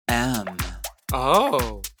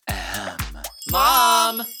Oh.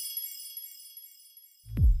 Mom!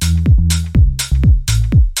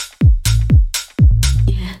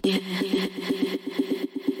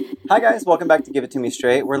 Hi guys, welcome back to Give It To Me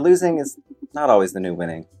Straight, where losing is not always the new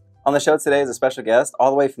winning. On the show today is a special guest,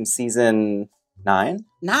 all the way from season 9?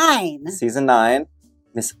 9. Season 9,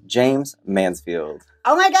 Miss Jaymes Mansfield.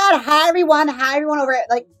 Oh my God. Hi, everyone. Hi, everyone over at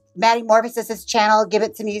Maddie Morphosis' channel. Give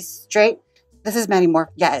It To Me Straight. This is Maddie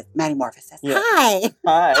Morphosis. Yeah. Hi.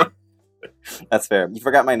 Hi. That's fair. You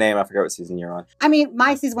forgot my name. I forgot what season you're on. I mean,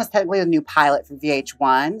 my season was technically the new pilot for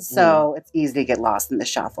VH1, so it's easy to get lost in the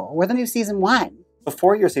shuffle. We're the new season 1.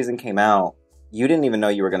 Before your season came out, you didn't even know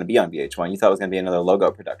you were going to be on VH1. You thought it was going to be another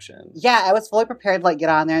logo production. Yeah, I was fully prepared to get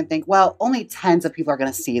on there and think, well, only tens of people are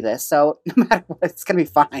going to see this, so no matter what, it's going to be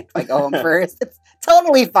fine. Go home first. It's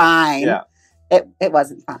totally fine. Yeah. It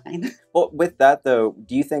wasn't fine. Well, with that though,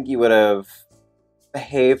 do you think you would have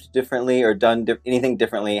behaved differently or done anything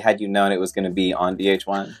differently had you known it was going to be on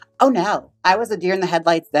VH1? Oh no, I was a deer in the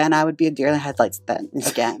headlights then. I would be a deer in the headlights then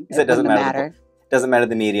again. It doesn't matter. Doesn't matter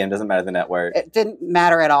the medium, doesn't matter the network. It didn't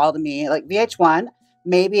matter at all to me. VH1,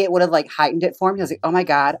 maybe it would have heightened it for me. I was like, oh my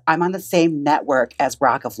God, I'm on the same network as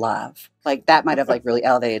Rock of Love. That might have really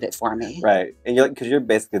elevated it for me. Right. And because you're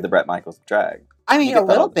basically the Bret Michaels of drag. I mean, a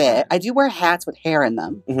little bit. I do wear hats with hair in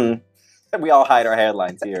them. Mm-hmm. We all hide our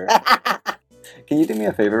hairlines here. Can you do me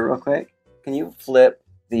a favor real quick? Can you flip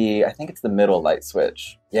I think it's the middle light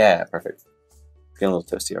switch. Yeah, perfect. Getting a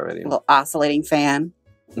little toasty already. A little oscillating fan.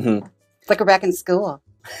 Mm-hmm. It's like we're back in school.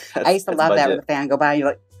 I used to love that when the fan go by and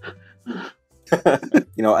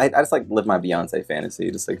you're I just live my Beyonce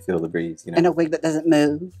fantasy, just feel the breeze, In a wig that doesn't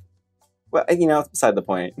move. Well, it's beside the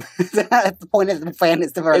point. The point of the fan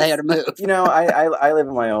is for they to move. I live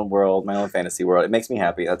in my own world, my own fantasy world. It makes me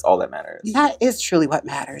happy. That's all that matters. That is truly what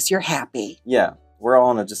matters. You're happy. Yeah. We're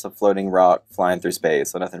all on just a floating rock flying through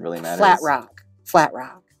space, so nothing really matters. Flat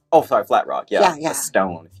rock. Oh, sorry, flat rock. Yeah. Yeah. A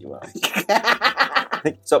stone, if you will.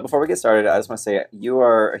 So before we get started, I just want to say you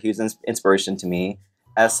are a huge inspiration to me.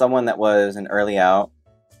 As someone that was an early out,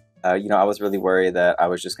 I was really worried that I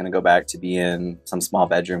was just going to go back to being some small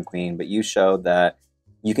bedroom queen, but you showed that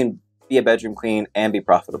you can be a bedroom queen and be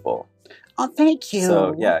profitable. Oh, thank you.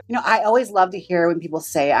 So, yeah. I always love to hear when people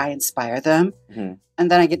say I inspire them. Mm-hmm. And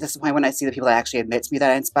then I get disappointed when I see the people that actually admit to me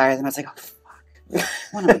that I inspire them. I was like, oh, fuck.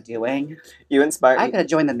 What am I doing? You inspire I could have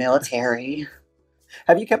joined the military.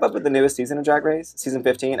 Have you kept up with the newest season of Drag Race? Season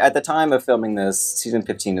 15? At the time of filming this, season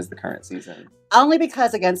 15 is the current season. Only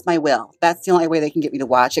because against my will. That's the only way they can get me to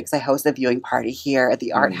watch it because I host a viewing party here at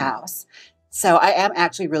the Art House. So I am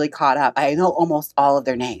actually really caught up. I know almost all of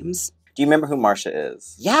their names. Do you remember who Marcia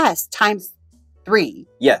is? Yes, times 3.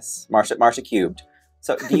 Yes, Marcia cubed.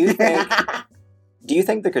 So do you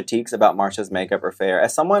think the critiques about Marcia's makeup are fair?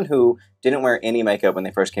 As someone who didn't wear any makeup when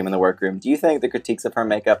they first came in the workroom, do you think the critiques of her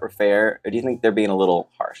makeup are fair, or do you think they're being a little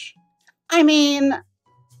harsh? I mean,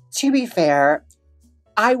 to be fair,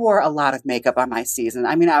 I wore a lot of makeup on my season.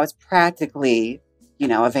 I mean, I was practically,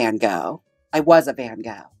 a Van Gogh. I was a Van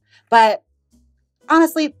Gogh. But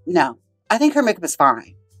honestly, no. I think her makeup is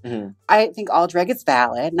fine. Mm-hmm. I think all drag is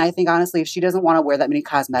valid. And I think, honestly, if she doesn't want to wear that many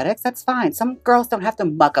cosmetics, that's fine. Some girls don't have to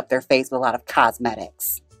muck up their face with a lot of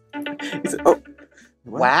cosmetics. Oh.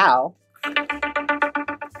 Wow.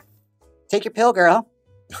 Take your pill, girl.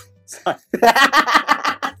 Sorry.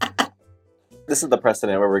 This is the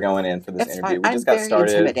precedent where we're going in for this interview. Fine. We just got started.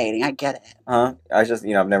 It's intimidating. I get it. I just,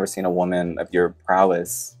 I've never seen a woman of your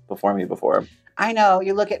prowess before me before. I know.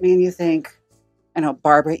 You look at me and you think,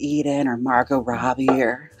 Barbara Eden or Margot Robbie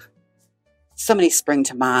or somebody spring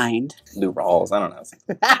to mind. Lou Rawls, I don't know.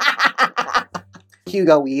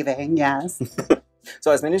 Hugo Weaving, yes.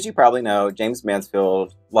 So as many as you probably know, Jaymes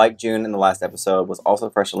Mansfield, like June in the last episode, was also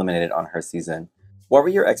fresh eliminated on her season. What were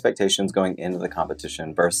your expectations going into the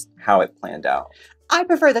competition versus how it planned out? I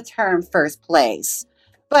prefer the term first place.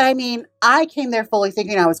 But I came there fully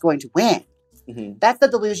thinking I was going to win. Mm-hmm. That's the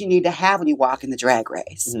delusion you need to have when you walk in the drag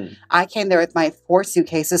race. Mm-hmm. I came there with my 4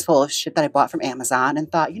 suitcases full of shit that I bought from Amazon and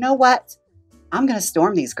thought, you know what? I'm going to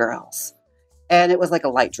storm these girls. And it was like a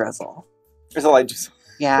light drizzle. There's a light drizzle.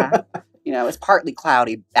 Yeah. It was partly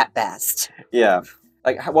cloudy at best. Yeah.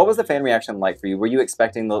 What was the fan reaction like for you? Were you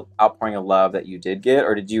expecting the outpouring of love that you did get,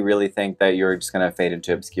 or did you really think that you were just going to fade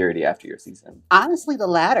into obscurity after your season? Honestly, the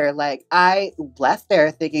latter. I left there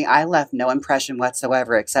thinking I left no impression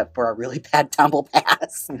whatsoever except for a really bad tumble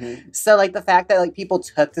pass. Mm-hmm. So, the fact that, people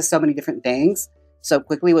took to so many different things so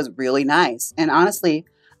quickly was really nice. And honestly,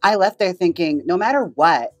 I left there thinking no matter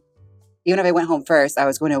what, even if I went home first, I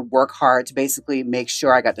was going to work hard to basically make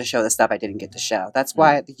sure I got to show the stuff I didn't get to show. That's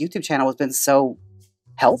why the YouTube channel has been so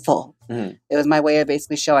helpful. Mhm. It was my way of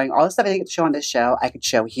basically showing all the stuff I didn't get to show on this show, I could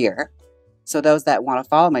show here. So those that want to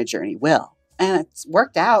follow my journey will. And it's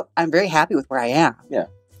worked out. I'm very happy with where I am. Yeah.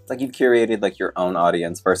 It's like you've curated like your own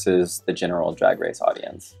audience versus the general Drag Race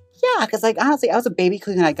audience. Yeah, because like honestly, I was a baby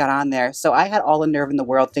queen when I got on there. So I had all the nerve in the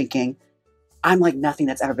world thinking, I'm like nothing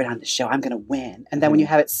that's ever been on the show. I'm going to win. And then when you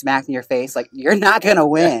have it smacked in your face, like, you're not going to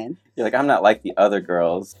win. You're like, I'm not like the other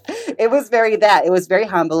girls. It was very that. It was very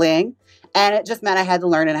humbling. And it just meant I had to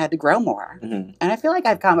learn and I had to grow more. Mm-hmm. And I feel like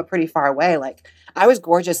I've come a pretty far way. Like, I was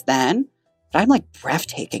gorgeous then, but I'm like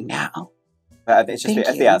breathtaking now. I think it's just Thank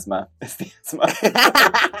it's you. the asthma. It's the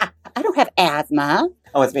asthma. I don't have asthma.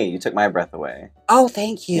 Oh, it's me. You took my breath away. Oh,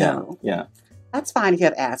 thank you. Yeah. That's fine if you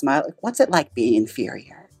have asthma. Like, what's it like being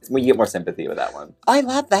inferior? Well, you get more sympathy with that one. Oh, I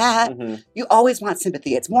love that. Mm-hmm. You always want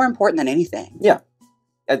sympathy. It's more important than anything. Yeah.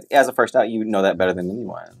 As a first out, you know that better than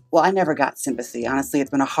anyone. Well, I never got sympathy. Honestly, it's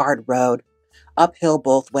been a hard road. Uphill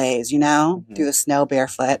both ways, you know? Mm-hmm. Through the snow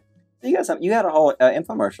barefoot. You had a whole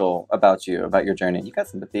infomercial about your journey. You got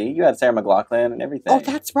sympathy. You had Sarah McLachlan and everything. Oh,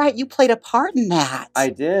 that's right. You played a part in that. I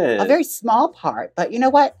did. A very small part. But you know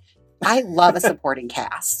what? I love a supporting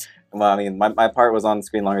cast. Well, I mean, my part was on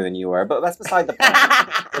screen longer than you were, but that's beside the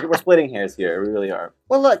point. We're splitting hairs here. We really are.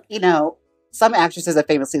 Well, look, you know, some actresses have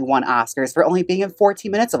famously won Oscars for only being in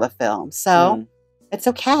 14 minutes of a film. So it's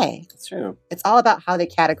okay. It's true. It's all about how they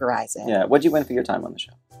categorize it. Yeah. What'd you win for your time on the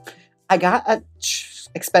show? I got a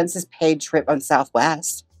expenses paid trip on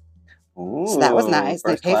Southwest. Ooh, So that was nice.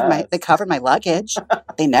 They first paid for class. they covered my luggage.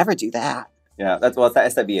 They never do that. Yeah, it's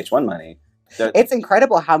that VH1 money. It's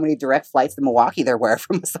incredible how many direct flights to Milwaukee there were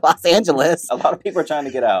from Los Angeles. A lot of people are trying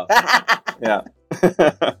to get out. Yeah.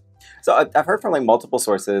 So I've heard from like multiple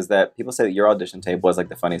sources that people say that your audition tape was like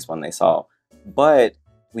the funniest one they saw. But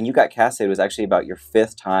when you got casted, it was actually about your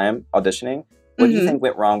 5th time auditioning. What do you think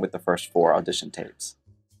went wrong with the first 4 audition tapes?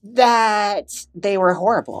 That they were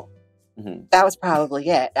horrible. Mm-hmm. That was probably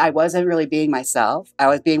it. I wasn't really being myself. I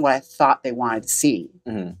was being what I thought they wanted to see.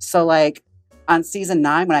 Mm-hmm. So like on season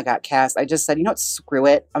 9 when I got cast, I just said, you know what, screw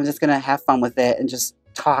it. I'm just going to have fun with it and just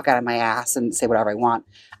talk out of my ass and say whatever I want.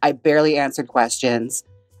 I barely answered questions.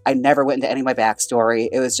 I never went into any of my backstory.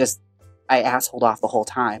 It was just, I assholed off the whole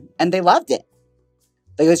time. And they loved it.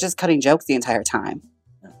 It was just cutting jokes the entire time.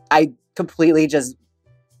 I completely just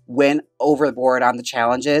went overboard on the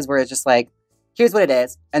challenges where it's just like, here's what it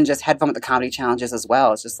is. And just had fun with the comedy challenges as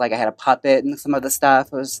well. It's just like I had a puppet and some of the stuff.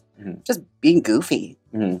 It was just being goofy.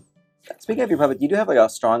 Mm-hmm. Speaking of your puppet, you do have like a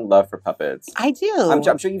strong love for puppets. I do.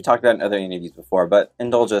 I'm sure you've talked about it in other interviews before, but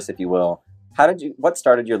indulge us if you will. What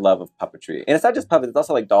started your love of puppetry? And it's not just puppets, it's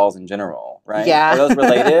also like dolls in general, right? Yeah. Are those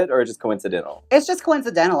related or just coincidental? It's just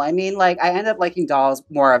coincidental. I mean, like, I ended up liking dolls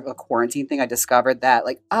more of a quarantine thing. I discovered that,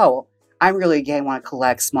 like, oh, I really, again, want to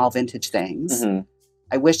collect small vintage things. Mm-hmm.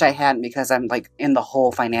 I wish I hadn't because I'm, like, in the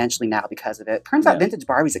hole financially now because of it. Turns out vintage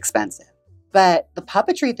Barbie's expensive. But the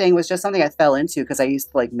puppetry thing was just something I fell into because I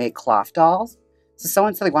used to, like, make cloth dolls. So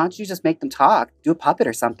someone said, like, why don't you just make them talk? Do a puppet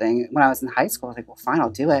or something. When I was in high school, I was like, well, fine, I'll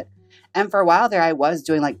do it. And for a while there, I was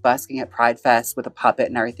doing like busking at Pride Fest with a puppet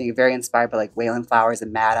and everything, very inspired by like Waylon Flowers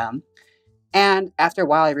and Madam. And after a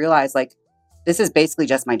while, I realized like, this is basically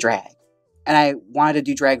just my drag. And I wanted to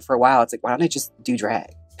do drag for a while. It's like, why don't I just do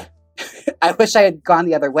drag? I wish I had gone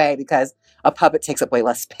the other way because a puppet takes up way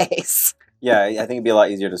less space. Yeah, I think it'd be a lot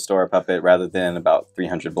easier to store a puppet rather than about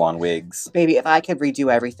 300 blonde wigs. Baby, if I could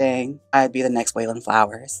redo everything, I'd be the next Waylon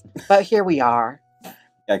Flowers. But here we are.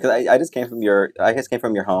 Yeah, because I just came from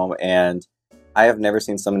your home, and I have never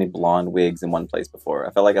seen so many blonde wigs in one place before.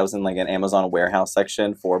 I felt like I was in like an Amazon warehouse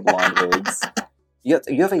section for blonde wigs. You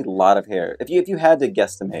have a lot of hair. If you had to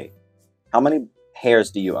guesstimate, how many hairs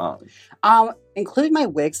do you own? Including my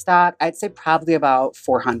wig stock, I'd say probably about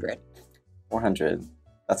 400. 400.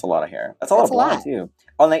 That's a lot of hair. That's a lot of blonde lot. too.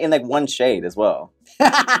 Oh, in like one shade as well.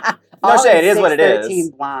 No shade, it is what it is.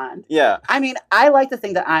 13 blonde. Yeah. I mean, I like to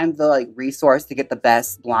think that I'm the like resource to get the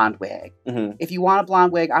best blonde wig. Mm-hmm. If you want a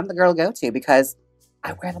blonde wig, I'm the girl to go to because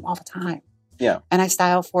I wear them all the time. Yeah. And I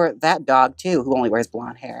style for that dog too, who only wears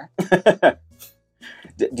blonde hair.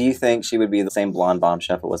 Do you think she would be the same blonde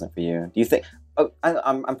bombshell if it wasn't for you? Do you think? Oh,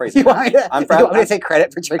 I'm phrasing. You want me to, I'm you want me to take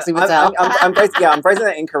credit for Trixie Mattel? I'm phrasing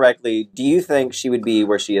that incorrectly. Do you think she would be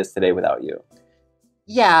where she is today without you?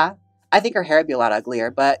 Yeah. I think her hair would be a lot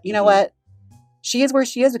uglier, but you know what? She is where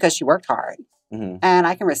she is because she worked hard. Mm-hmm. And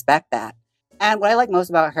I can respect that. And what I like most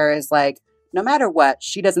about her is like, no matter what,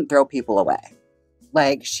 she doesn't throw people away.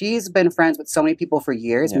 Like, she's been friends with so many people for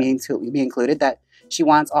years, me included, that she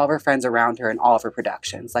wants all of her friends around her in all of her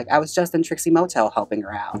productions. Like, I was just in Trixie Motel helping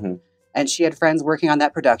her out. Mm-hmm. And she had friends working on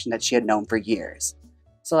that production that she had known for years.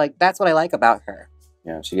 So, like, that's what I like about her.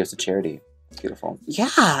 Yeah, she gives to charity. It's beautiful.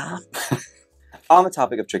 Yeah. On the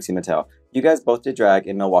topic of Trixie Mattel, you guys both did drag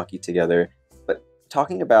in Milwaukee together, but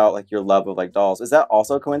talking about like your love of like dolls, is that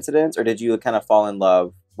also a coincidence, or did you kind of fall in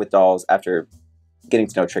love with dolls after getting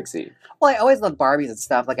to know Trixie? Well, I always loved Barbies and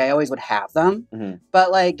stuff. Like, I always would have them. Mm-hmm.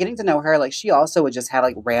 But, like, getting to know her, like, she also would just have,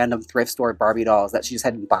 like, random thrift store Barbie dolls that she just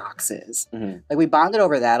had in boxes. Mm-hmm. Like, we bonded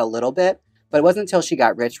over that a little bit. But it wasn't until she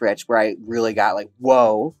got rich where I really got, like,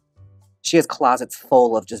 whoa. She has closets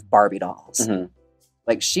full of just Barbie dolls. Mm-hmm.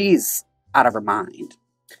 Like, she's out of her mind.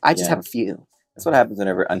 I just have a few. That's what happens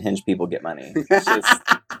whenever unhinged people get money. It's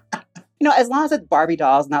just... You know, as long as it's Barbie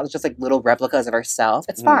dolls, not just like little replicas of herself,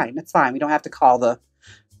 it's fine. It's fine. We don't have to call for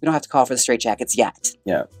the straitjackets yet.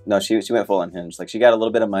 Yeah. No, she went full unhinged. Like, she got a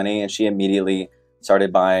little bit of money and she immediately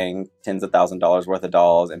started buying tens of $1,000s worth of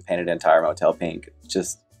dolls and painted the entire motel pink.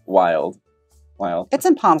 Just wild. Wild. It's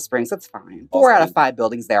in Palm Springs. It's fine. 4 out of 5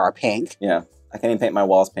 buildings there are pink. Yeah. I can't even paint my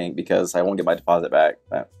walls pink because I won't get my deposit back.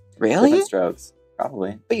 But really? Different strokes.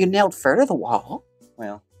 Probably. But you nailed fur to the wall.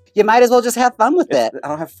 Well. You might as well just have fun with it. I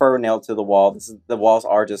don't have fur nailed to the wall. The walls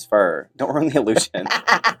are just fur. Don't ruin the illusion.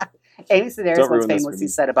 Amy Sedaris once famously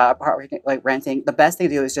said about apartment renting, the best thing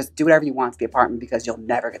to do is just do whatever you want to the apartment because you'll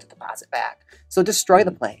never get the deposit back. So destroy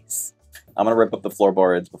the place. I'm going to rip up the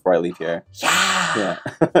floorboards before I leave here. Yeah.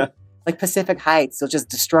 Like Pacific Heights, you'll just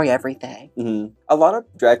destroy everything. Mm-hmm. A lot of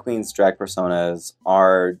drag queens' drag personas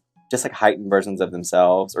are just like heightened versions of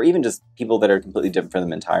themselves, or even just people that are completely different from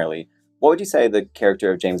them entirely. What would you say the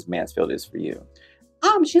character of Jaymes Mansfield is for you?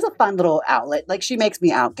 She's a fun little outlet. Like, she makes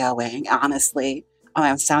me outgoing, honestly. Oh,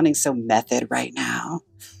 I'm sounding so method right now.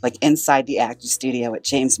 Like, inside the acting studio at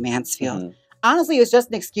Jaymes Mansfield. Mm-hmm. Honestly, it was just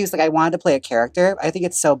an excuse. Like, I wanted to play a character. I think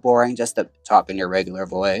it's so boring just to talk in your regular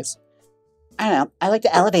voice. I don't know. I like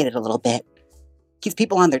to elevate it a little bit. Keeps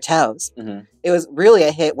people on their toes. Mm-hmm. It was really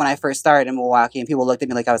a hit when I first started in Milwaukee, and people looked at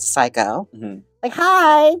me like I was a psycho. Mm-hmm. Like,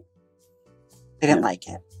 hi! They didn't like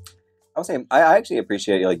it. I would say I actually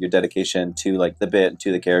appreciate like your dedication to like the bit,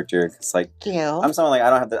 to the character. Cause like I'm someone like I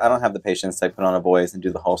don't have the patience to like, put on a voice and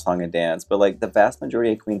do the whole song and dance. But like the vast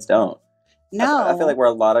majority of queens don't. No, I feel like where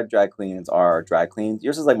a lot of drag queens are drag queens,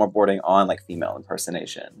 yours is like more bordering on like female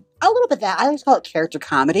impersonation. A little bit that I like to call it character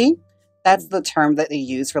comedy. That's the term that they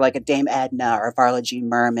use for like a Dame Edna or Varla Jean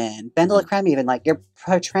Merman, Bendela Creme. Even like you're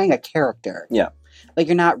portraying a character. Yeah, like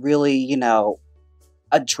you're not really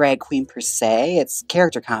a drag queen per se. It's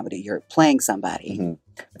character comedy. You're playing somebody.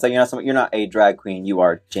 Mm-hmm. It's like you're not a drag queen. You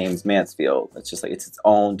are Jaymes Mansfield. It's just like it's its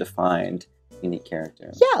own defined, unique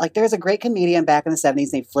character. Yeah, like there's a great comedian back in the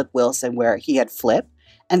 70s named Flip Wilson where he had Flip,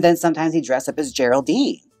 and then sometimes he dressed up as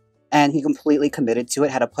Geraldine, and he completely committed to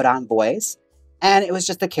it. Had a put on voice, and it was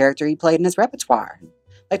just the character he played in his repertoire.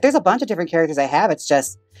 Like there's a bunch of different characters I have. It's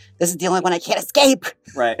just this is the only one I can't escape.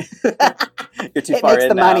 Right. You're too far in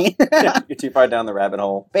the now. Money. You're too far down the rabbit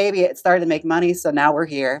hole. Baby, it started to make money, so now we're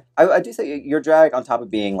here. I do say your drag, on top of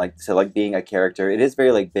being being a character, it is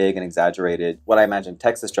very like big and exaggerated. What I imagine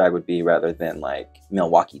Texas drag would be rather than like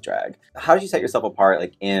Milwaukee drag. How did you set yourself apart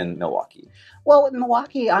like in Milwaukee? Well, in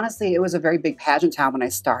Milwaukee, honestly, it was a very big pageant town when I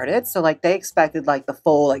started. So like they expected like the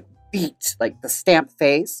full like beat, like the stamp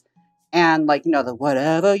face. And like, the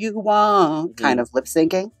whatever you want kind of lip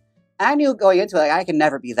syncing. I knew going into it, like, I could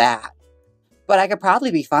never be that. But I could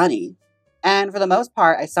probably be funny. And for the most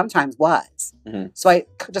part, I sometimes was. Mm-hmm. So I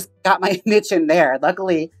just got my niche in there.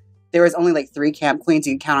 Luckily, there was only like 3 camp queens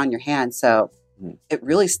you could count on your hand. So it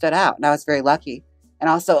really stood out. And I was very lucky. And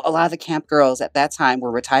also, a lot of the camp girls at that time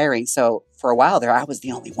were retiring. So for a while there, I was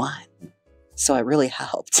the only one. So it really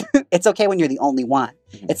helped. It's okay when you're the only one.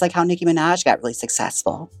 Mm-hmm. It's like how Nicki Minaj got really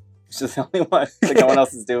successful. She's the only one. Like no one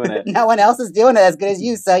else is doing it. No one else is doing it as good as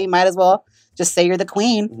you, so you might as well just say you're the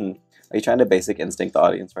queen. Mm-hmm. Are you trying to basic instinct the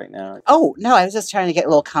audience right now? Oh, no, I was just trying to get a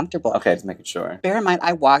little comfortable. Okay, just making sure. Bear in mind,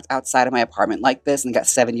 I walked outside of my apartment like this and got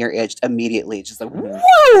 7-year itched immediately. Just like,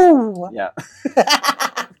 woo! Yeah.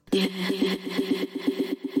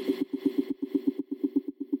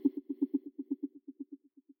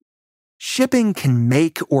 Shipping can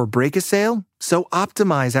make or break a sale, so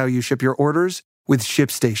optimize how you ship your orders with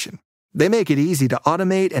ShipStation. They make it easy to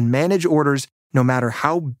automate and manage orders no matter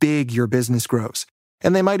how big your business grows.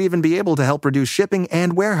 And they might even be able to help reduce shipping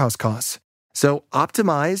and warehouse costs. So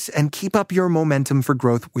optimize and keep up your momentum for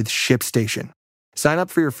growth with ShipStation. Sign up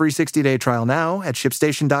for your free 60-day trial now at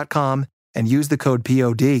ShipStation.com and use the code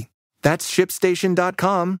POD. That's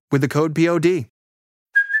ShipStation.com with the code POD.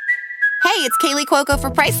 Hey, it's Kaylee Cuoco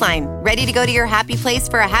for Priceline. Ready to go to your happy place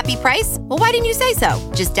for a happy price? Well, why didn't you say so?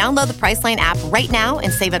 Just download the Priceline app right now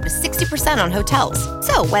and save up to 60% on hotels.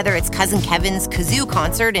 So whether it's Cousin Kevin's Kazoo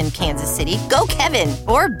Concert in Kansas City, go Kevin,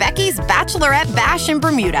 or Becky's Bachelorette Bash in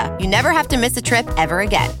Bermuda, you never have to miss a trip ever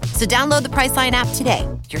again. So download the Priceline app today.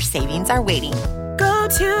 Your savings are waiting. Go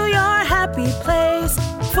to your happy place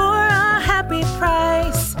for a happy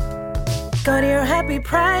price. Go to your happy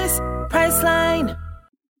price, Priceline.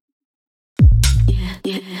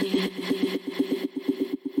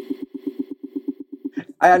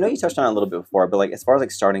 I know you touched on it a little bit before, but like as far as like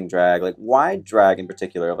starting drag, like why drag in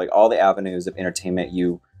particular? Like all the avenues of entertainment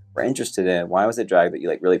you were interested in, why was it drag that you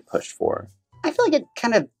like really pushed for? I feel like it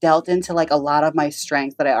kind of dealt into like a lot of my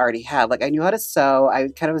strengths that I already had. Like I knew how to sew. I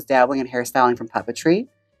kind of was dabbling in hairstyling from puppetry.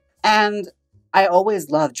 And I always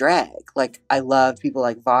loved drag. Like I loved people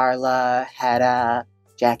like Varla, Hedda,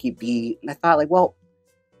 Jackie B. And I thought like, well,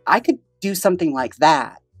 I could do something like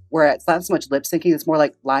that where it's not so much lip syncing, it's more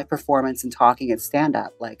like live performance and talking and stand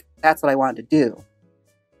up. Like that's what I wanted to do.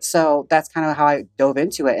 So that's kind of how I dove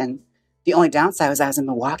into it. And the only downside was I was in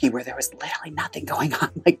Milwaukee where there was literally nothing going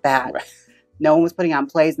on like that. Right. No one was putting on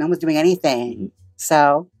plays. No one was doing anything.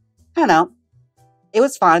 So I don't know. It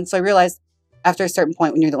was fun. So I realized after a certain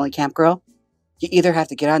point when you're the only camp girl, you either have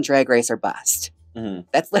to get on Drag Race or bust. Mm-hmm.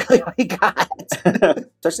 That's literally all you got.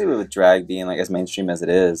 Especially with drag being like as mainstream as it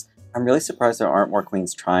is, I'm really surprised there aren't more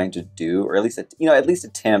queens trying to do, or at least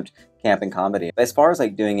attempt camp and comedy. As far as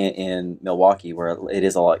like doing it in Milwaukee, where it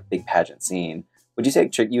is a like big pageant scene, would you say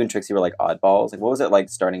you and Trixie were like oddballs? Like, what was it like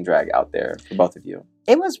starting drag out there for both of you?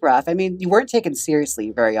 It was rough. I mean, you weren't taken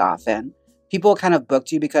seriously very often. People kind of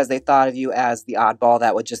booked you because they thought of you as the oddball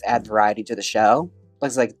that would just add variety to the show.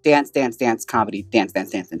 It's like dance, dance, dance, comedy, dance, dance,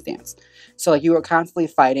 dance, dance, dance. So like you were constantly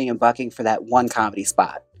fighting and bucking for that one comedy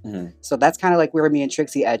spot. Mm-hmm. So that's kind of like where me and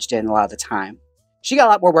Trixie edged in a lot of the time. She got a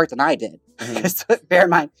lot more work than I did. Because bear in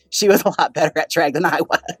mind, she was a lot better at drag than I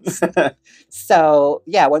was. So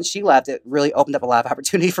yeah, once she left, it really opened up a lot of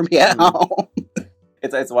opportunity for me at home.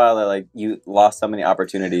 It's wild that like you lost so many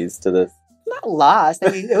opportunities to this. Not lost. I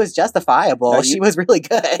mean, it was justifiable. No, she was really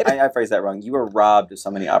good. I phrased that wrong. You were robbed of so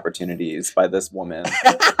many opportunities by this woman.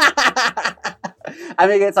 I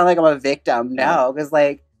mean, it sounds like I'm a victim. No, because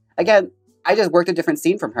like, again, I just worked a different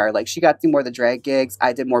scene from her. Like she got to do more of the drag gigs.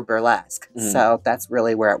 I did more burlesque. So that's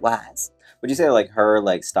really where it was. Would you say like her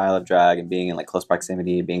like style of drag and being in like close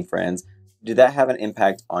proximity, being friends, did that have an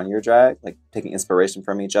impact on your drag? Like taking inspiration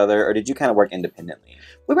from each other, or did you kind of work independently?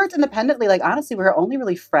 We worked independently. Like honestly, we were only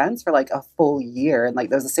really friends for like a full year. And like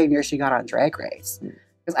that was the same year she got on Drag Race.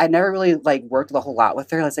 Because I never really like worked a whole lot with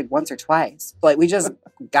her. It was like once or twice. But like, we just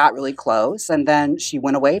got really close and then she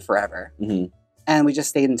went away forever. And we just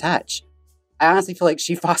stayed in touch. I honestly feel like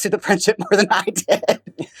she fostered the friendship more than I did.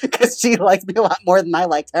 Because she liked me a lot more than I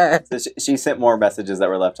liked her. So she sent more messages that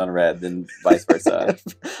were left unread than vice versa.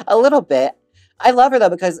 A little bit. I love her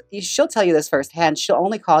though because she'll tell you this firsthand. She'll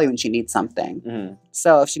only call you when she needs something.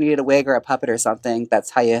 So if she needed a wig or a puppet or something,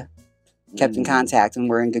 that's how you kept in contact and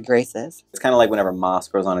we're in good graces. It's kind of like whenever moss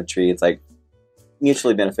grows on a tree, it's like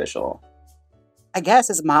mutually beneficial. I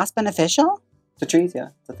guess. Is moss beneficial? To trees, yeah.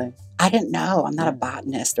 It's a thing. I didn't know. I'm not a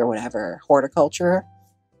botanist or whatever. Horticulture.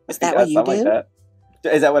 Is that what you do? Like that.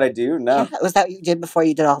 Is that what I do? No. Yeah, was that what you did before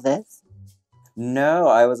you did all this? No,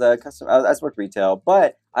 I was a customer. I worked retail,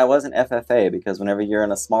 but I was an FFA because whenever you're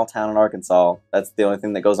in a small town in Arkansas, that's the only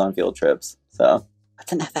thing that goes on field trips. So.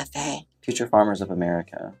 What's an FFA? Future Farmers of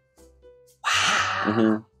America.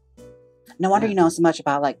 Wow. No wonder you know so much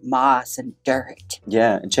about like moss and dirt.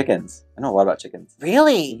 Yeah, and chickens. I know a lot about chickens.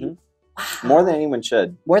 Really? Wow. More than anyone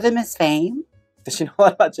should. More than Miss Fame? Does she know a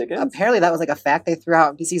lot about chickens? Apparently that was like a fact they threw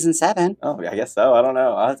out in season 7. Oh, I guess so. I don't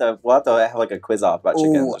know. We'll have to have like a quiz off about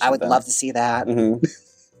chickens. Ooh, I would love to see that.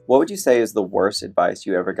 What would you say is the worst advice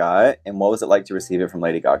you ever got, and what was it like to receive it from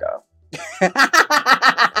Lady Gaga?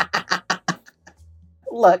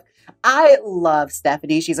 Look, I love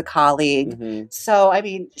Stephanie. She's a colleague. So, I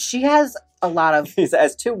mean, she has a lot of...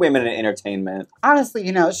 As two women in entertainment. Honestly,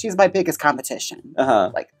 you know, she's my biggest competition.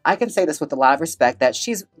 Like, I can say this with a lot of respect that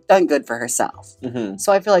she's done good for herself.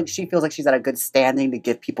 So I feel like she feels like she's at a good standing to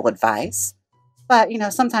give people advice. But, you know,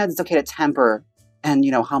 sometimes it's okay to temper and,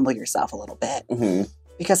 you know, humble yourself a little bit.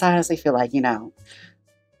 Because I honestly feel like, you know,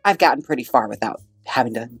 I've gotten pretty far without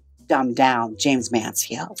having to dumb down Jaymes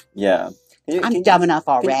Mansfield. Yeah. I'm dumb enough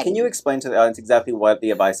already. Can you explain to the audience exactly what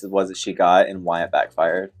the advice was that she got and why it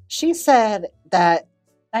backfired? She said that,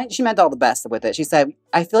 she meant all the best with it. She said,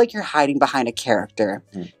 I feel like you're hiding behind a character.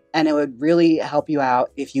 And it would really help you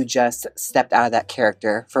out if you just stepped out of that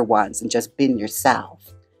character for once and just been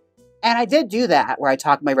yourself. And I did do that where I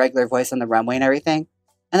talked my regular voice on the runway and everything.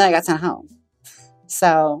 And then I got sent home.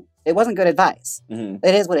 So it wasn't good advice. Mm-hmm.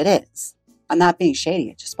 It is what it is. I'm not being shady.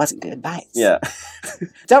 It just wasn't good advice. Yeah.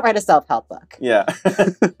 Don't write a self-help book. Yeah.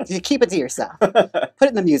 You keep it to yourself. Put it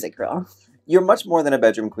in the music, girl. You're much more than a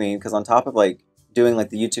bedroom queen because on top of like doing like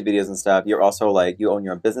the YouTube videos and stuff, you're also like, you own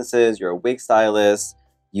your own businesses, you're a wig stylist,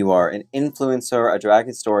 you are an influencer, a drag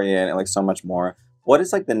historian, and like so much more. What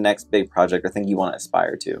is like the next big project or thing you want to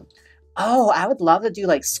aspire to? Oh, I would love to do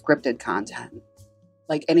like scripted content.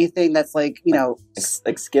 Like anything that's like, you know.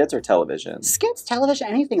 Like skits or television? Skits, television,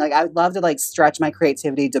 anything. Like I would love to like stretch my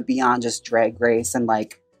creativity to beyond just Drag Race and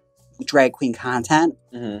like drag queen content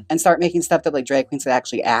and start making stuff that like drag queens could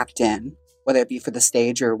actually act in, whether it be for the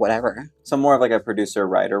stage or whatever. So more of like a producer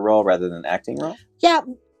writer role rather than acting role? Yeah,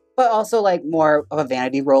 but also like more of a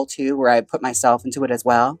vanity role too, where I put myself into it as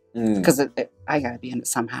well. Because I gotta be in it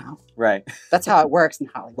somehow. Right. That's how it works in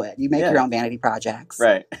Hollywood. You make your own vanity projects.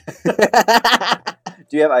 Right.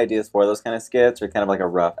 Do you have ideas for those kind of skits or kind of like a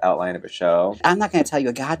rough outline of a show? I'm not going to tell you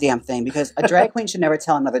a goddamn thing because a drag queen should never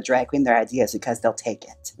tell another drag queen their ideas because they'll take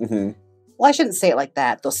it. Mm-hmm. Well, I shouldn't say it like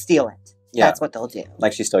that. They'll steal it. Yeah. That's what they'll do.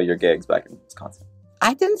 Like she stole your gigs back in Wisconsin.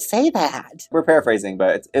 I didn't say that. We're paraphrasing,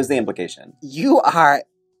 but it was the implication. You are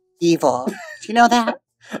evil. Do you know that?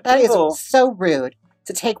 That is so rude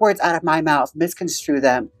to take words out of my mouth, misconstrue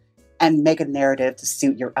them, and make a narrative to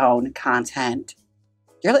suit your own content.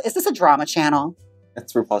 Is this a drama channel?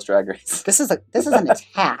 It's RuPaul's Drag Race. This is an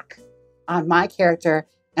attack on my character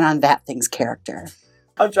and on that thing's character.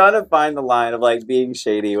 I'm trying to find the line of like being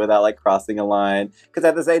shady without like crossing a line. Because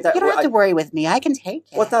at the same time, you don't have to worry with me. I can take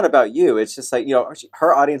it. Well, it's not about you. It's just like, you know,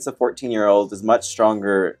 her audience of 14-year-olds is much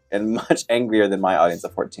stronger and much angrier than my audience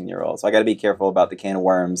of 14-year-olds. So I got to be careful about the can of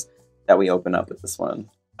worms that we open up with this one.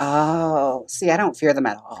 Oh, see, I don't fear them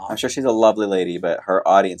at all. I'm sure she's a lovely lady, but her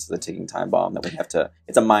audience is a ticking time bomb that we have to,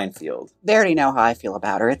 it's a minefield. They already know how I feel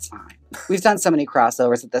about her. It's fine. We've done so many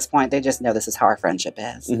crossovers at this point. They just know this is how our friendship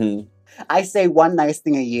is. Mm-hmm. I say one nice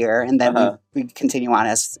thing a year, and then we continue on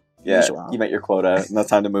as usual. You met your quota, and it's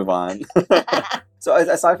time to move on. So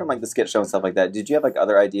aside from like the skit show and stuff like that, did you have like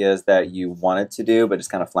other ideas that you wanted to do, but just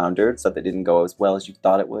kind of floundered, stuff that didn't go as well as you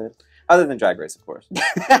thought it would? Other than Drag Race, of course.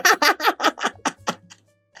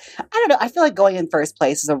 I don't know. I feel like going in first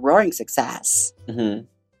place is a roaring success. Mm-hmm.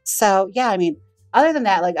 So, yeah, I mean, other than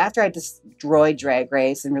that, like after I destroyed Drag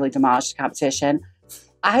Race and really demolished the competition,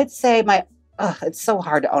 I'd say it's so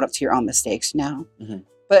hard to own up to your own mistakes, you know? Mm-hmm.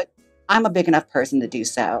 But I'm a big enough person to do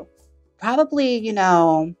so. Probably, you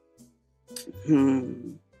know,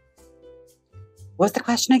 what's the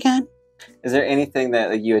question again? Is there anything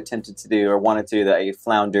that you attempted to do or wanted to do that you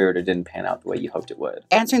floundered or didn't pan out the way you hoped it would?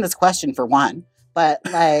 Answering this question for one. But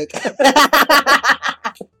like,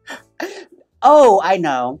 oh, I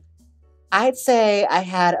know. I'd say I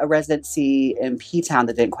had a residency in P-Town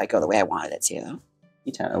that didn't quite go the way I wanted it to.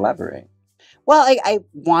 P-Town, elaborate. Well, I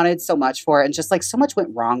wanted so much for it and just like so much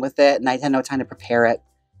went wrong with it and I had no time to prepare it.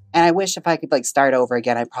 And I wish if I could like start over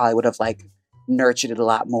again, I probably would have like nurtured it a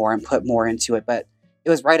lot more and put more into it. But it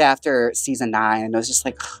was right after season 9 and it was just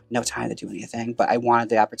like no time to do anything. But I wanted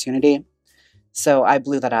the opportunity. So I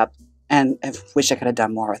blew that up. And I wish I could have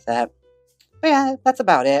done more with it. But yeah, that's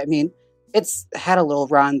about it. I mean, it's had a little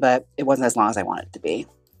run, but it wasn't as long as I wanted it to be.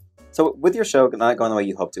 So with your show not going the way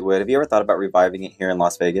you hoped it would, have you ever thought about reviving it here in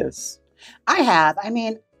Las Vegas? I have. I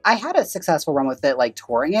mean, I had a successful run with it, like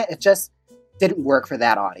touring it. It just didn't work for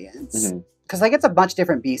that audience. Because like it's a bunch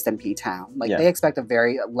different beast than P-Town. Like they expect a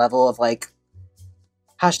very level of like,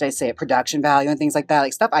 how should I say it, production value and things like that.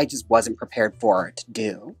 Like stuff I just wasn't prepared for to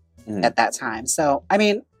do at that time. So, I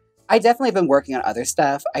mean, I definitely have been working on other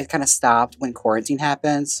stuff. I kind of stopped when quarantine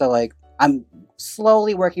happened. So, like, I'm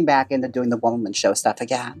slowly working back into doing the one-woman show stuff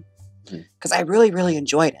again. Because I really, really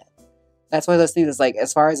enjoyed it. That's one of those things is, like,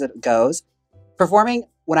 as far as it goes, performing,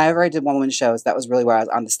 whenever I did one-woman shows, that was really where I was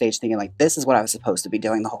on the stage thinking, like, this is what I was supposed to be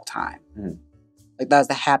doing the whole time. Like, that was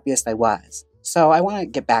the happiest I was. So, I want to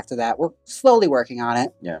get back to that. We're slowly working on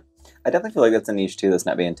it. Yeah. I definitely feel like that's a niche, too, that's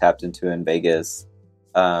not being tapped into in Vegas.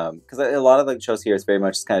 Because a lot of like shows here, it's very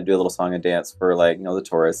much just kind of do a little song and dance for like, you know, the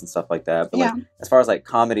tourists and stuff like that. But like, as far as like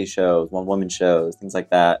comedy shows, one-woman shows, things like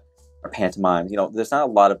that, or pantomimes, you know, there's not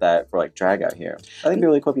a lot of that for like drag out here. I think it'd be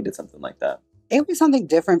really cool if you did something like that. It would be something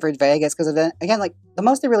different for Vegas because again, like the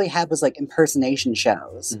most they really had was like impersonation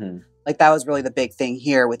shows. Like that was really the big thing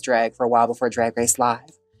here with drag for a while before Drag Race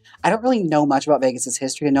Live. I don't really know much about Vegas's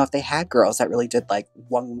history to know if they had girls that really did like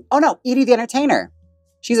one. Oh no, Edie the Entertainer.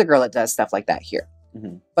 She's a girl that does stuff like that here.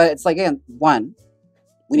 But it's like, again,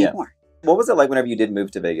 we need more. What was it like whenever you did move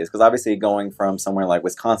to Vegas? Because obviously going from somewhere like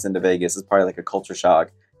Wisconsin to Vegas is probably like a culture shock.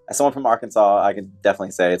 As someone from Arkansas, I can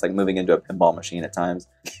definitely say it's like moving into a pinball machine at times.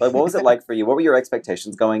 But what was it like for you? What were your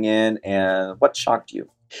expectations going in, and what shocked you?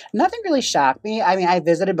 Nothing really shocked me. I mean, I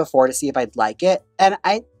visited before to see if I'd like it, and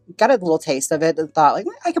I got a little taste of it and thought, like,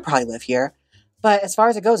 I could probably live here. But as far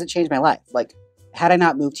as it goes, it changed my life. Like, had I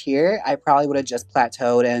not moved here, I probably would have just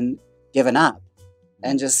plateaued and given up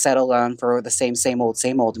and just settled on for the same old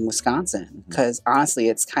in Wisconsin. Because honestly,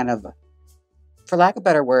 it's kind of, for lack of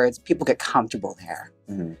better words, people get comfortable there.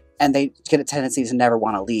 Mm-hmm. And they get a tendency to never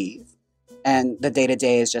want to leave. And the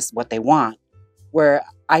day-to-day is just what they want. Where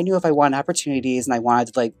I knew if I wanted opportunities and I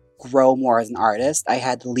wanted to like grow more as an artist, I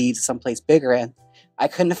had to leave someplace bigger. And I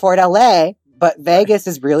couldn't afford LA, but Vegas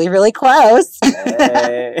is really, really close.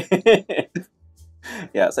 Hey.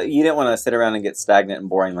 Yeah, so you didn't want to sit around and get stagnant and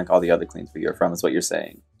boring like all the other queens where you're from, is what you're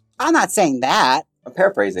saying. I'm not saying that. I'm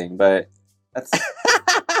paraphrasing, but that's...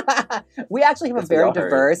 We actually have a very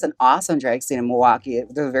diverse and awesome drag scene in Milwaukee.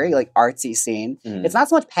 There's a very like artsy scene. Mm. It's not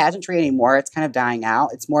so much pageantry anymore. It's kind of dying out.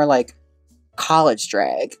 It's more like college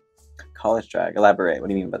drag. College drag. Elaborate. What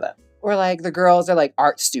do you mean by that? Or like the girls are like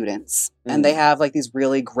art students and they have like these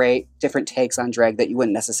really great different takes on drag that you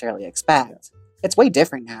wouldn't necessarily expect. It's way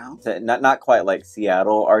different now. Not quite like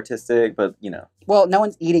Seattle artistic, but you know. Well, no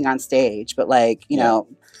one's eating on stage, but like, you know,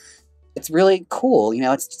 it's really cool. You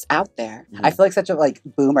know, it's just out there. Mm-hmm. I feel like such a like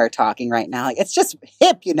boomer talking right now. Like, it's just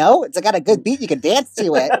hip, you know? It's got a good beat. You can dance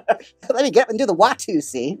to it. Let me get up and do the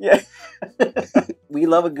Watusi. Yeah. We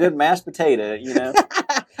love a good mashed potato, you know?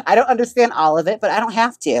 I don't understand all of it, but I don't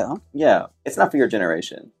have to. Yeah. It's not for your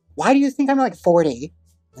generation. Why do you think I'm like 40?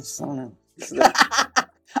 I just don't know.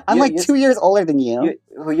 I'm like 2 years older than you.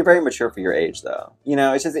 You're very mature for your age, though. You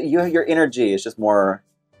know, it's just your energy is just more...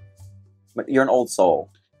 You're an old soul.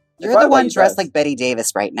 You're the one dressed like Betty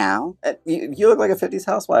Davis right now. You look like a 50s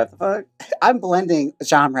housewife. The fuck? I'm blending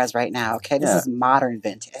genres right now, okay? This is modern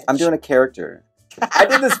vintage. I'm doing a character. I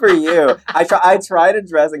did this for you. I try to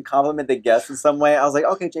dress and compliment the guests in some way. I was like,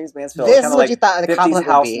 okay, Jaymes Mansfield. This is what like you thought the compliment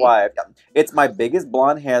 50s housewife. Would be. It's my biggest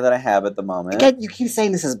blonde hair that I have at the moment. Again, you keep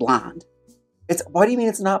saying this is blonde. What do you mean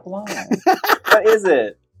it's not blonde? What is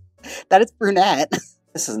it? That is brunette.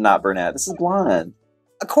 This is not brunette. This is blonde.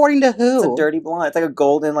 According to who? It's a dirty blonde. It's like a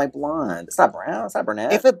golden like blonde. It's not brown. It's not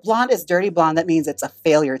brunette. If a blonde is dirty blonde, that means it's a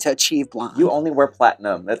failure to achieve blonde. You only wear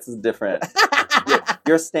platinum. That's different.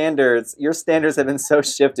 Your standards have been so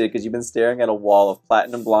shifted because you've been staring at a wall of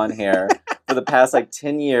platinum blonde hair for the past like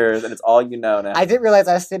 10 years, and it's all you know now. I didn't realize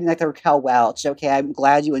I was sitting like the Raquel Welch. Okay, I'm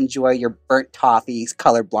glad you enjoy your burnt toffee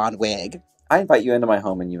colored blonde wig. I invite you into my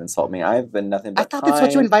home and you insult me. I've been nothing but I thought that's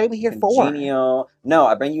what you invited me here congenial. For. No,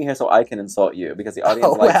 I bring you here so I can insult you because the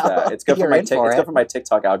audience likes that. It's good for my good for my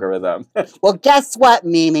TikTok algorithm. Well, guess what,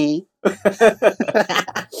 Mimi?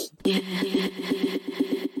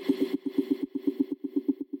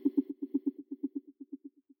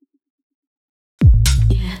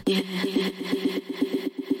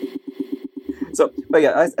 So, but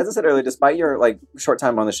yeah, as I said earlier, despite your like short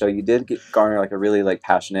time on the show, you did garner like a really like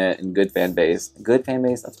passionate and good fan base. Good fan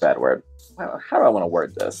base? That's a bad word. How do I want to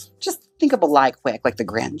word this? Just think of a lie quick, like the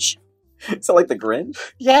Grinch. So like the Grinch?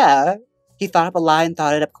 Yeah. He thought up a lie and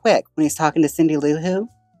thought it up quick when he's talking to Cindy Lou Who.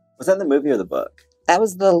 Was that in the movie or the book? That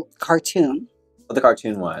was the cartoon. Oh, the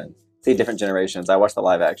cartoon one. See, different generations. I watched the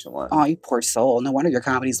live action one. Oh, you poor soul. No wonder your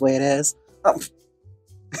comedy's the way it is. Oh.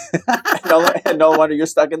 no wonder you're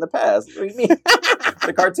stuck in the past. What do you mean?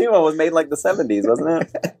 The cartoon one was made in like the 70s, wasn't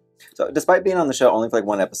it? So despite being on the show only for like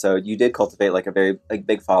one episode, you did cultivate like a very like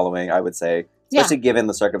big following, I would say, especially given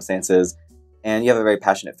the circumstances. And you have a very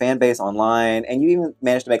passionate fan base online, and you even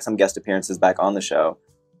managed to make some guest appearances back on the show.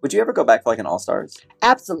 Would you ever go back for like an All-Stars?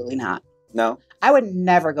 Absolutely not. No? I would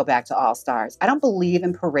never go back to All-Stars. I don't believe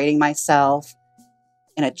in parading myself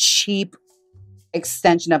in a cheap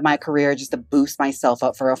extension of my career just to boost myself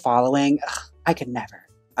up for a following. Ugh, I could never.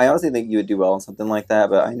 I honestly think you would do well on something like that,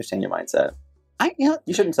 but I understand your mindset. You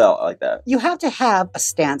shouldn't sell it like that. You have to have a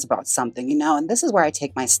stance about something, you know, and this is where I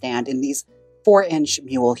take my stand in these 4-inch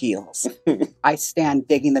mule heels. I stand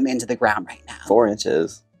digging them into the ground right now. 4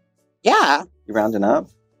 inches? Yeah. You rounding up?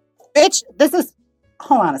 Bitch,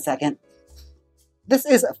 hold on a second. This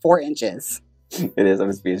is 4 inches. It is. I'm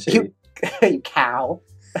just being shady. You cow.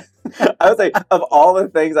 I would say, of all the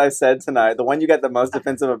things I said tonight, the one you got the most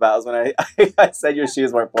defensive about is when I said your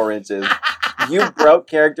shoes weren't 4 inches. You broke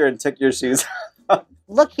character and took your shoes off.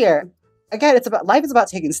 Look here. Again, life is about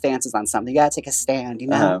taking stances on something. You gotta take a stand, you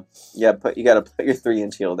know? Uh-huh. Yeah, you gotta put your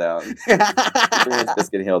 3-inch heel down. 3-inch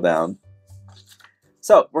biscuit heel down.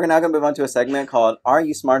 So, we're now gonna move on to a segment called Are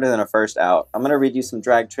You Smarter Than a First Out? I'm gonna read you some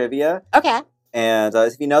drag trivia. Okay. And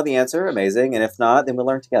if you know the answer, amazing. And if not, then we'll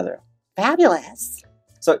learn together. Fabulous.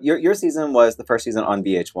 So your season was the first season on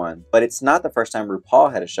VH1, but it's not the first time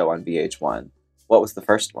RuPaul had a show on VH1. What was the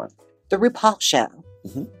first one? The RuPaul Show,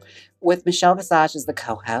 with Michelle Visage as the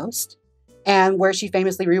co-host, and where she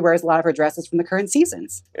famously rewears a lot of her dresses from the current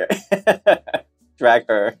seasons. Drag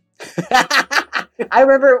her. I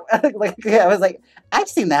remember, I was like, I've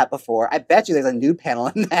seen that before. I bet you there's a nude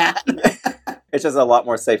panel in that. It's just a lot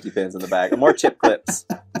more safety pins in the back, more chip clips,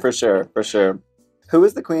 for sure, for sure. Who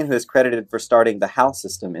is the queen who is credited for starting the house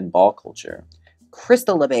system in ball culture?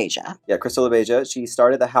 Crystal LaBeija. Yeah, Crystal LaBeija. She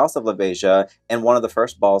started the House of LaBeija and one of the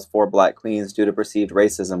first balls for Black queens due to perceived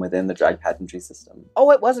racism within the drag pageantry system.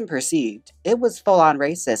 Oh, it wasn't perceived. It was full-on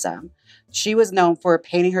racism. She was known for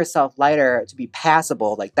painting herself lighter to be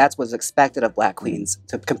passable. Like, that's what's expected of Black queens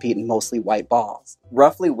to compete in mostly white balls.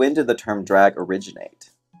 Roughly when did the term drag originate?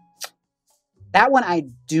 That one I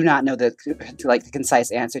do not know the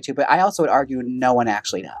concise answer to, but I also would argue no one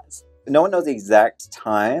actually does. No one knows the exact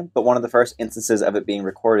time, but one of the first instances of it being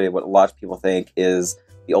recorded, what a lot of people think is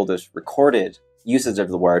the oldest recorded usage of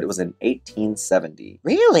the word, it was in 1870.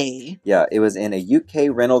 Really? Yeah, it was in a UK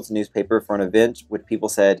Reynolds newspaper for an event which people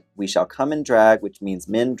said, "We shall come in drag," which means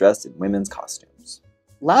men dressed in women's costumes.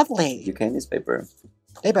 Lovely. UK newspaper.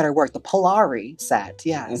 They better work the Polari set,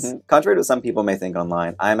 yes. Contrary to what some people may think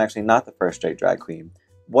online, I am actually not the first straight drag queen.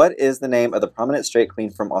 What is the name of the prominent straight queen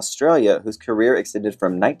from Australia whose career extended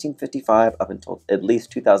from 1955 up until at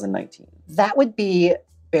least 2019? That would be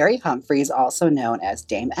Barry Humphries, also known as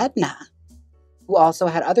Dame Edna, who also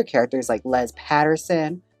had other characters like Les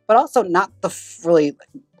Patterson, but also not the really,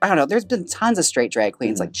 I don't know, there's been tons of straight drag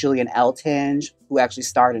queens like Julian Eltinge, who actually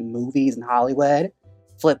starred in movies in Hollywood,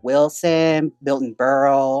 Flip Wilson, Milton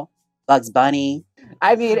Berle, Bugs Bunny.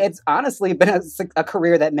 I mean, it's honestly been a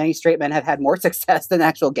career that many straight men have had more success than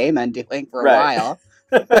actual gay men doing for a while.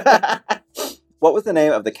 What was the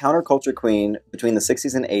name of the counterculture queen between the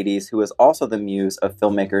 60s and 80s who was also the muse of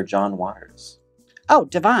filmmaker John Waters? Oh,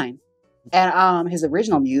 Divine. And his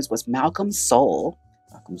original muse was Malcolm Soul.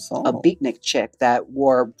 Malcolm Soul. A beatnik chick that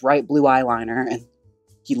wore bright blue eyeliner, and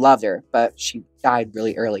he loved her, but she died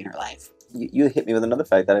really early in her life. You hit me with another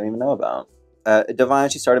fact that I didn't even know about. Divine,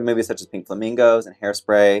 she started movies such as Pink Flamingos and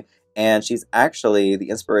Hairspray, and she's actually the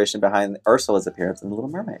inspiration behind Ursula's appearance in The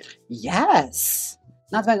Little Mermaid. Yes.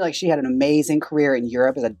 Not to mention, like, she had an amazing career in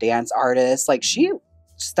Europe as a dance artist. Like, she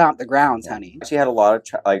stomped the grounds, honey. She had a lot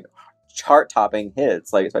of chart-topping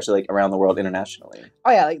hits, like especially like around the world internationally.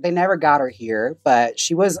 Oh yeah, like they never got her here, but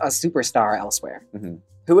she was a superstar elsewhere.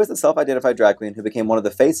 Who is the self-identified drag queen who became one of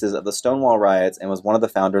the faces of the Stonewall riots and was one of the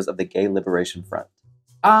founders of the Gay Liberation Front?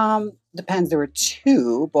 Depends. There were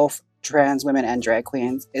two, both trans women and drag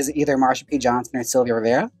queens. Is it either Marsha P. Johnson or Sylvia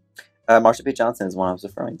Rivera? Marsha P. Johnson is one I was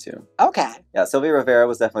referring to. Okay. Yeah, Sylvia Rivera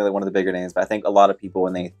was definitely one of the bigger names, but I think a lot of people,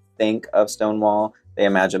 when they think of Stonewall, they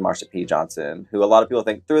imagine Marsha P. Johnson, who a lot of people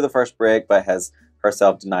think threw the first brick, but has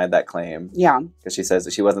herself denied that claim. Yeah. Because she says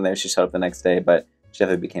that she wasn't there, she showed up the next day, but she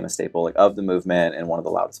definitely became a staple of the movement and one of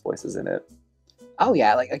the loudest voices in it. Oh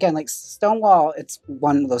yeah, like Stonewall, it's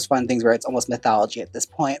one of those fun things where it's almost mythology at this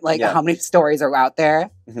point. How many stories are out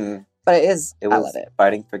there? But I love it.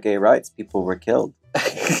 Fighting for gay rights. People were killed.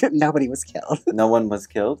 Nobody was killed. No one was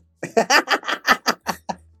killed.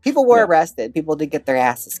 People were arrested. People did get their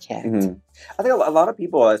asses kicked. I think a lot of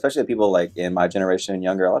people, especially people like in my generation and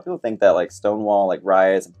younger, a lot of people think that like Stonewall, like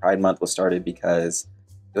riots and Pride Month was started because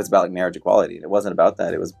it was about like marriage equality. It wasn't about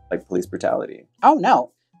that. It was like police brutality. Oh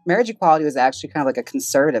no. Marriage equality was actually kind of like a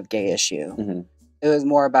conservative gay issue. It was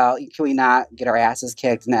more about, can we not get our asses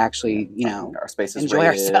kicked and actually, our spaces enjoy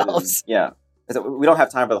ourselves? We don't have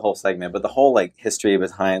time for the whole segment, but the whole like history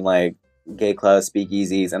behind like gay clubs,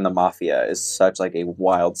 speakeasies, and the mafia is such like a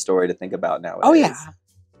wild story to think about nowadays. Oh yeah.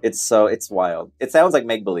 It's wild. It sounds like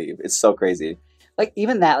make-believe. It's so crazy. Like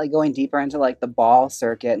even that, like going deeper into like the ball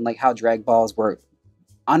circuit and like how drag balls were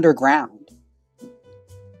underground.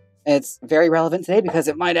 It's very relevant today because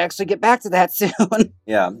it might actually get back to that soon.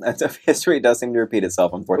 Yeah, history does seem to repeat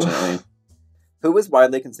itself, unfortunately. Who was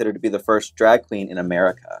widely considered to be the first drag queen in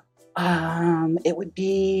America? It would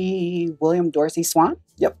be William Dorsey Swann.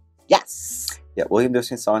 Yep. Yes. Yeah, William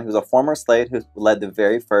Dorsey Swann, who was a former slave who led the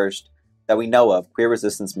very first, that we know of, queer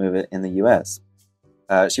resistance movement in the U.S.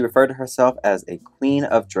 She referred to herself as a queen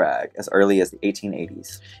of drag as early as the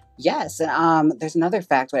 1880s. Yes, and there's another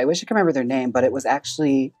fact, but I wish I could remember their name, but it was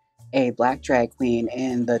actually a black drag queen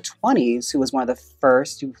in the 20s who was one of the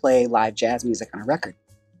first to play live jazz music on a record.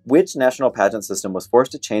 Which national pageant system was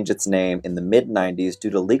forced to change its name in the mid-90s due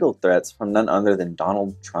to legal threats from none other than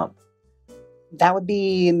Donald Trump? That would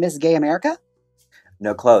be Miss Gay America?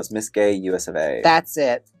 No, close. Miss Gay US of A. That's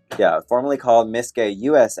it. Yeah, formerly called Miss Gay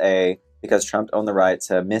USA, because Trump owned the right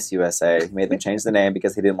to Miss USA. He made them change the name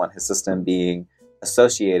because he didn't want his system being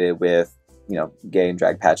associated with, gay and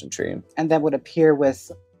drag pageantry. And that would appear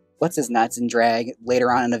with, what's his nuts in drag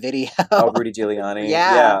later on in the video. Oh, Rudy Giuliani.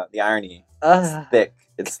 Yeah. Yeah, the irony. It's thick.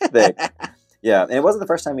 It's thick. Yeah, and it wasn't the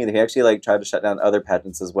first time either. He actually tried to shut down other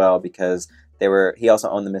pageants as well because he also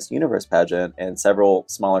owned the Miss Universe pageant, and several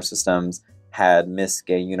smaller systems had Miss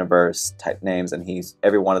Gay Universe type names, and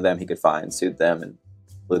every one of them he could find, sued them, and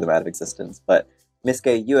blew them out of existence. But Miss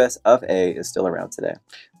Gay US of A is still around today.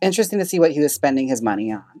 Interesting to see what he was spending his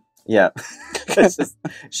money on. Yeah. It's just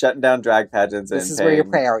shutting down drag pageants this is where your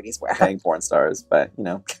priorities were. Paying porn stars, but,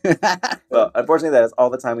 Well, unfortunately, that is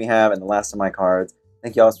all the time we have and the last of my cards.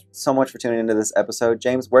 Thank you all so much for tuning into this episode.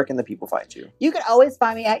 Jaymes, where can the people find you? You can always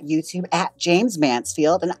find me at YouTube at Jaymes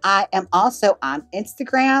Mansfield, and I am also on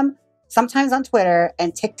Instagram, sometimes on Twitter,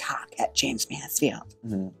 and TikTok at Jaymes Mansfield.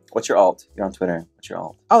 Mm-hmm. What's your alt? You're on Twitter. What's your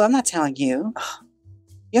alt? Oh, I'm not telling you.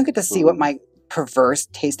 You don't get to see what my perverse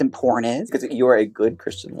taste in porn is. Because you are a good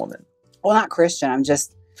Christian woman. Well, not Christian. I'm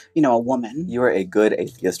just, a woman. You are a good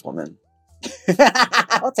atheist woman.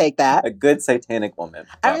 I'll take that. A good satanic woman.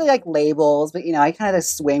 I don't really like labels, but, I kind of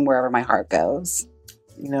just swing wherever my heart goes.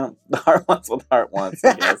 The heart wants what the heart wants,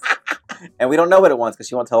 I guess. And we don't know what it wants because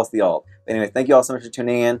she won't tell us the alt. But anyway, thank you all so much for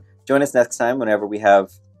tuning in. Join us next time whenever we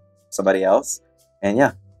have somebody else. And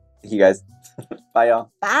yeah, thank you guys. Bye,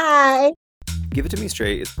 y'all. Bye. Give It To Me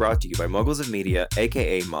Straight is brought to you by Moguls of Media,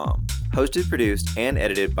 aka Mom. Hosted, produced, and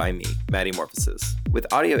edited by me, Maddie Morphosis. With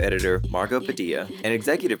audio editor Margot Padilla, and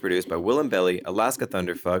executive produced by Willem Belly, Alaska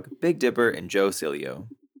Thunderfuck, Big Dipper, and Joe Cilio.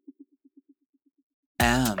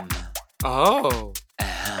 Oh.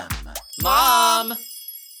 Mom!